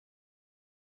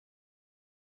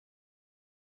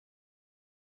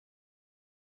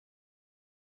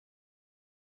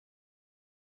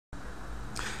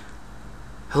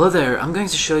Hello there, I'm going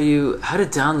to show you how to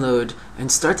download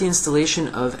and start the installation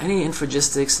of any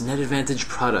Infragistics NetAdvantage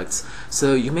product.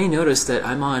 So you may notice that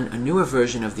I'm on a newer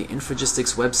version of the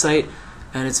Infragistics website,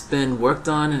 and it's been worked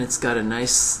on and it's got a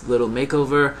nice little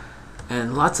makeover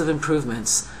and lots of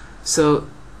improvements. So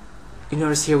you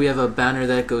notice here we have a banner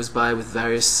that goes by with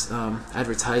various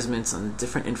advertisements on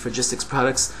different Infragistics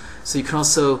products. So you can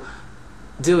also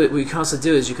do it. What you can also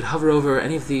do is you could hover over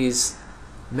any of these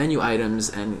menu items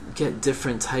and get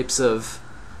different types of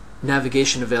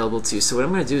navigation available to you. So what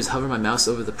I'm going to do is hover my mouse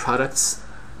over the products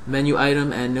menu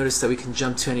item, and notice that we can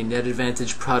jump to any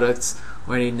NetAdvantage products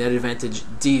or any NetAdvantage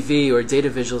DV or data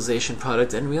visualization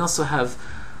product, and we also have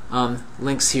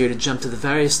links here to jump to the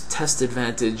various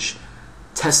TestAdvantage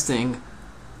testing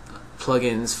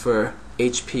plugins for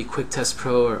HP Quick Test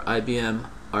Pro or IBM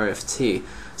RFT.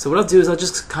 So what I'll do is I'll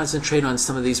just concentrate on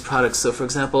some of these products. So for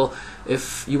example,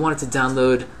 if you wanted to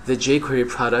download the jQuery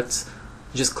product,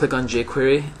 just click on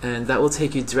jQuery and that will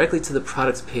take you directly to the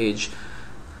product page.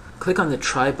 Click on the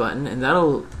try button and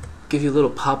that'll give you a little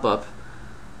pop-up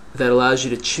that allows you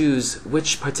to choose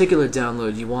which particular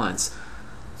download you want.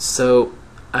 So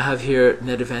I have here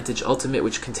NetAdvantage Ultimate,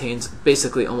 which contains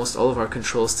basically almost all of our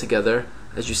controls together.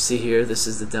 As you see here, this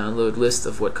is the download list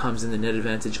of what comes in the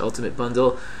NetAdvantage Ultimate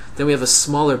bundle. Then we have a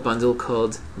smaller bundle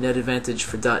called NetAdvantage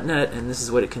for .NET, and this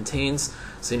is what it contains.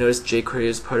 So you notice jQuery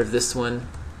is part of this one,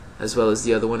 as well as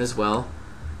the other one as well.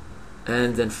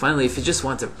 And then finally, if you just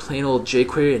want a plain old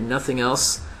jQuery and nothing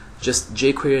else, just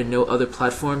jQuery and no other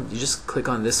platform, you just click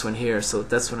on this one here. So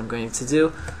that's what I'm going to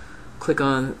do. Click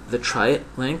on the Try It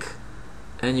link,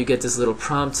 and you get this little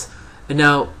prompt. And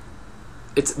now,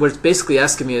 what it's basically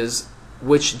asking me is,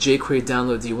 which jQuery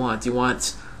download do you want? Do you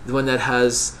want the one that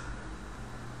has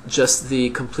just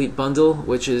the complete bundle,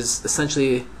 which is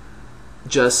essentially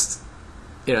just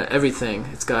everything?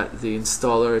 It's got the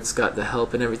installer, it's got the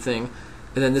help and everything,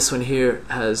 and then this one here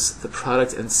has the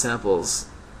product and samples.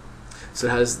 So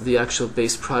it has the actual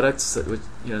base products,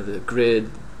 the grid,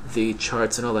 the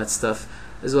charts, and all that stuff,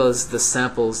 as well as the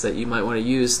samples that you might want to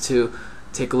use to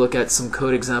take a look at some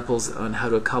code examples on how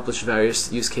to accomplish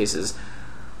various use cases.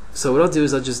 So what I'll do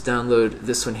is I'll just download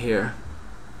this one here,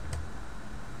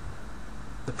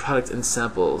 the product and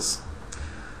samples.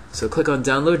 So click on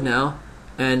download now,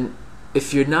 and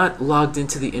if you're not logged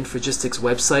into the Infragistics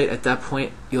website, at that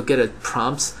point you'll get a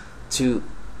prompt to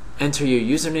enter your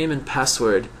username and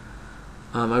password.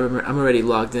 I'm already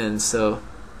logged in, so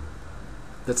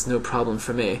that's no problem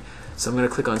for me. So I'm going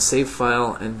to click on Save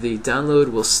File, and the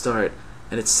download will start,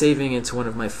 and it's saving into one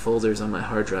of my folders on my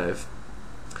hard drive.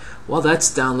 While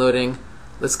that's downloading,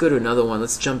 let's go to another one.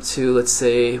 Let's jump to, let's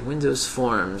say, Windows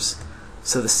Forms.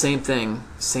 So the same thing,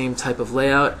 same type of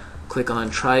layout. Click on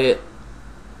Try It.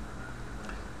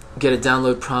 Get a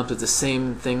download prompt with the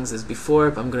same things as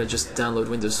before, but I'm going to just download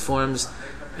Windows Forms.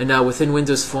 And now within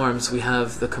Windows Forms we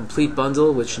have the complete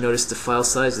bundle, which notice the file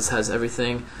size. This has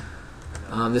everything.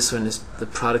 This one is the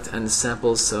product and the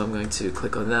samples, so I'm going to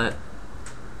click on that.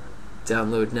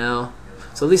 Download now.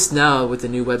 So at least now with the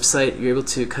new website you're able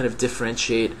to kind of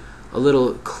differentiate a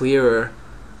little clearer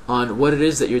on what it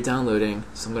is that you're downloading.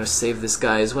 So I'm going to save this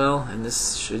guy as well, and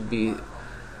this should be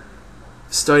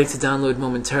starting to download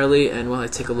momentarily. And while I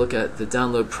take a look at the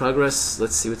download progress,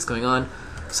 let's see what's going on.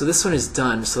 So this one is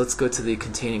done, so let's go to the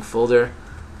containing folder,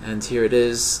 and here it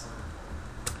is.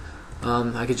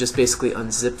 I could just basically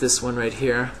unzip this one right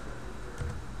here,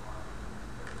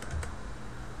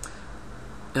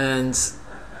 and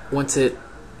once it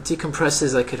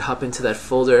decompresses I could hop into that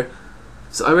folder.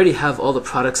 So I already have all the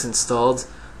products installed,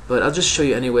 but I'll just show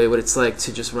you anyway what it's like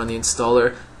to just run the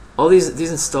installer. All these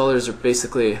installers are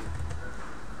basically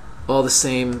all the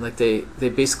same. Like they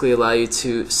basically allow you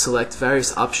to select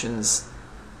various options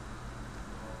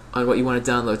on what you want to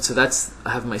download. So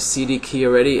I have my CD key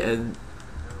already, and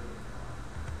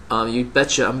you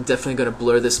betcha I'm definitely going to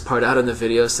blur this part out in the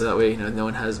video so that way no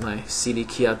one has my CD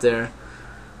key out there.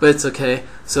 But it's okay.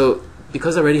 So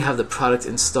because I already have the product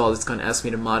installed, it's going to ask me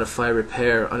to modify,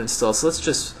 repair, uninstall. So let's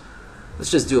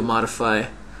just do a modify.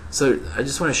 So I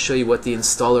just want to show you what the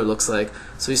installer looks like.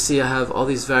 So you see I have all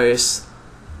these various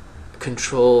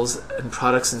controls and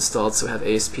products installed. So I have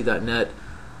ASP.NET.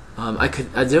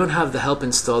 I don't have the help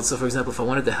installed. So for example, if I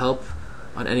wanted the help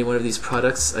on any one of these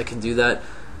products, I can do that.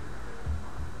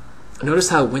 Notice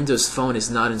how Windows Phone is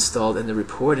not installed and the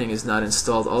reporting is not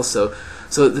installed also.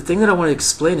 So the thing that I want to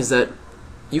explain is that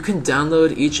you can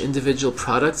download each individual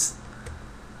product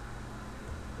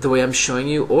the way I'm showing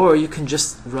you, or you can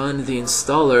just run the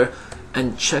installer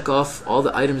and check off all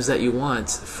the items that you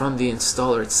want from the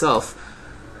installer itself.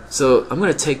 So I'm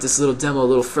going to take this little demo a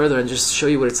little further and just show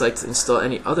you what it's like to install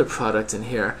any other product in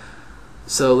here.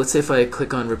 So let's say if I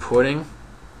click on reporting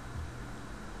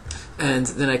and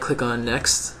then I click on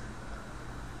next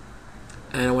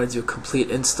and I want to do a complete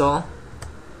install,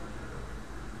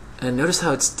 and notice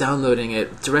how it's downloading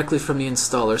it directly from the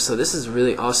installer. So this is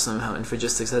really awesome how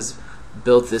Infragistics has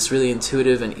built this really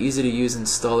intuitive and easy to use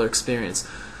installer experience.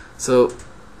 So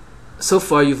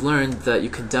far you've learned that you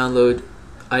can download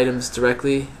items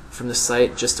directly from the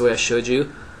site just the way I showed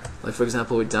you. Like for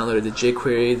example, we downloaded the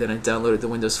jQuery, then I downloaded the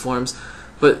Windows Forms,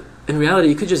 but in reality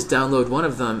you could just download one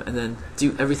of them and then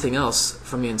do everything else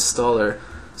from the installer.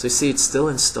 So you see it's still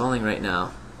installing right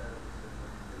now.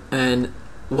 And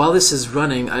while this is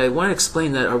running, I want to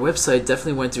explain that our website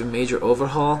definitely went through a major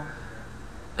overhaul.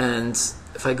 And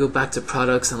if I go back to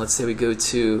products and let's say we go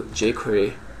to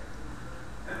jQuery,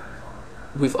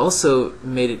 we've also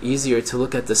made it easier to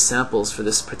look at the samples for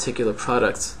this particular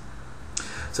product.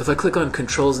 So if I click on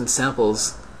controls and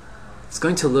samples, it's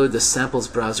going to load the samples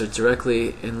browser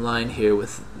directly in line here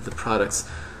with the products.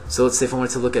 So let's say if I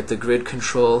wanted to look at the grid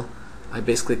control, I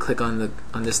basically click on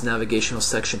this navigational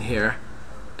section here,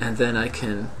 and then I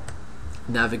can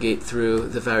navigate through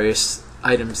the various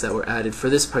items that were added for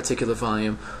this particular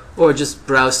volume, or just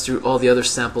browse through all the other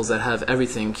samples that have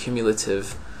everything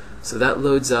cumulative. So that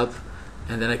loads up,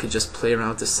 and then I could just play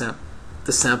around with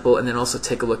the sample and then also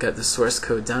take a look at the source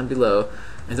code down below.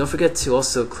 And don't forget to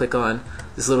also click on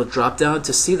this little drop down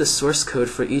to see the source code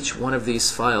for each one of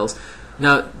these files.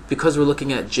 Now, because we're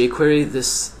looking at jQuery,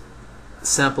 this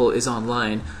sample is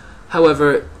online.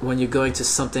 However, when you're going to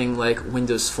something like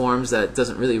Windows Forms that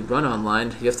doesn't really run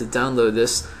online, you have to download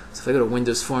this. So if I go to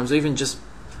Windows Forms, or even just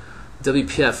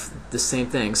WPF, the same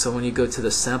thing. So when you go to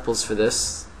the samples for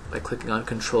this, by clicking on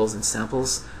controls and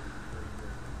samples,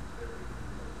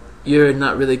 you're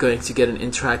not really going to get an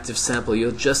interactive sample.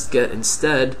 You'll just get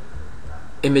instead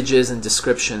images and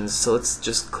descriptions. So let's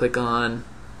just click on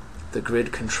the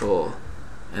grid control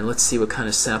and let's see what kind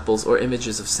of samples or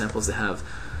images of samples they have.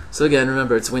 So again,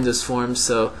 remember it's Windows Forms,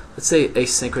 so let's say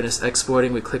asynchronous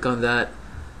exporting, we click on that,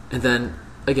 and then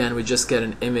again we just get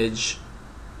an image,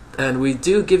 and we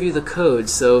do give you the code.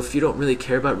 So if you don't really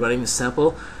care about running the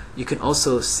sample, you can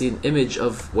also see an image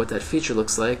of what that feature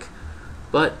looks like,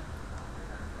 but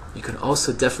you can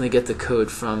also definitely get the code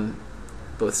from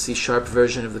both C#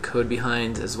 version of the code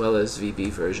behind as well as VB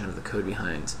version of the code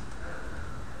behind.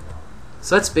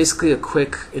 So that's basically a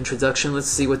quick introduction. Let's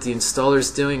see what the installer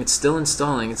is doing. It's still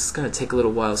installing. It's going to take a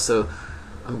little while, so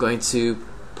I'm going to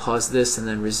pause this and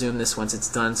then resume this once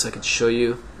it's done so I can show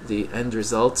you the end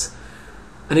result.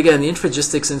 And again, the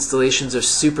Infragistics installations are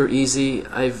super easy.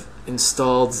 I've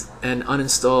installed and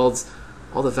uninstalled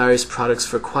all the various products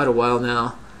for quite a while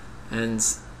now, and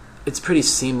it's pretty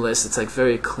seamless. It's like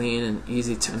very clean and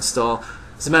easy to install.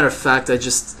 As a matter of fact, I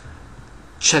just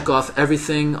check off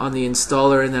everything on the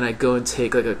installer and then I go and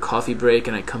take like a coffee break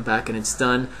and I come back and it's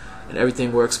done and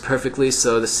everything works perfectly.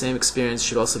 So the same experience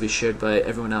should also be shared by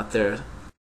everyone out there.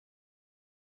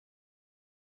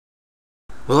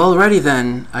 Well, alrighty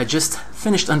then, I just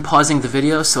finished unpausing the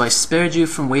video, so I spared you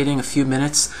from waiting a few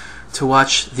minutes to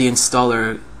watch the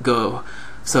installer go.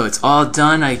 So it's all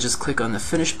done. I just click on the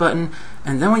finish button,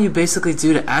 and then what you basically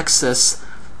do to access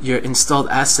your installed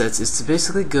assets is to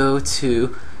basically go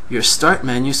to your start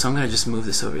menu. So I'm going to just move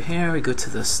this over here. We go to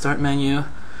the start menu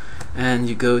and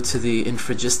you go to the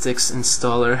Infragistics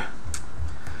installer.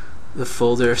 The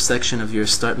folder section of your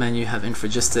start menu have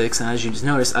Infragistics, and as you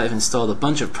notice, I've installed a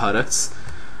bunch of products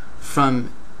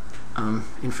from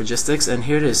Infragistics, and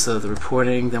here it is. So the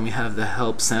reporting, then we have the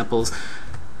help samples.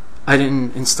 I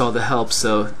didn't install the help,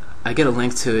 so I get a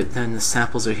link to it, then the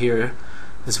samples are here,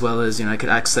 as well as, I could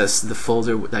access the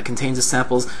folder that contains the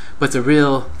samples, but the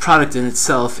real product in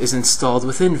itself is installed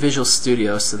within Visual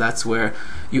Studio, so that's where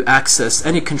you access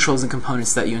any controls and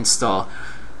components that you install.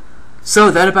 So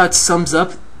that about sums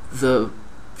up the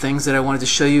things that I wanted to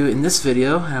show you in this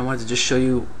video, and I wanted to just show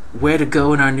you where to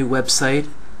go in our new website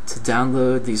to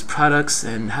download these products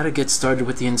and how to get started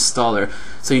with the installer.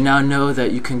 So you now know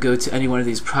that you can go to any one of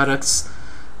these products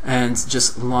and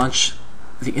just launch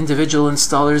the individual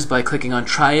installers by clicking on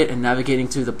try it and navigating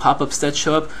through the pop-ups that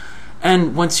show up.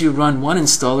 And once you run one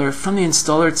installer, from the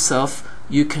installer itself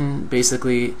you can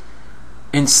basically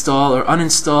install or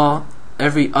uninstall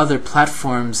every other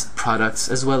platform's products,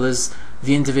 as well as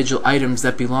the individual items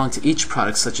that belong to each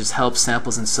product, such as help,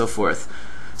 samples, and so forth.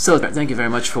 So thank you very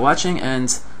much for watching,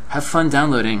 and have fun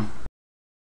downloading.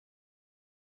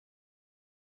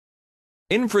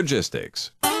 Infragistics.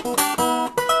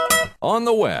 On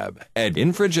the web at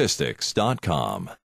infragistics.com.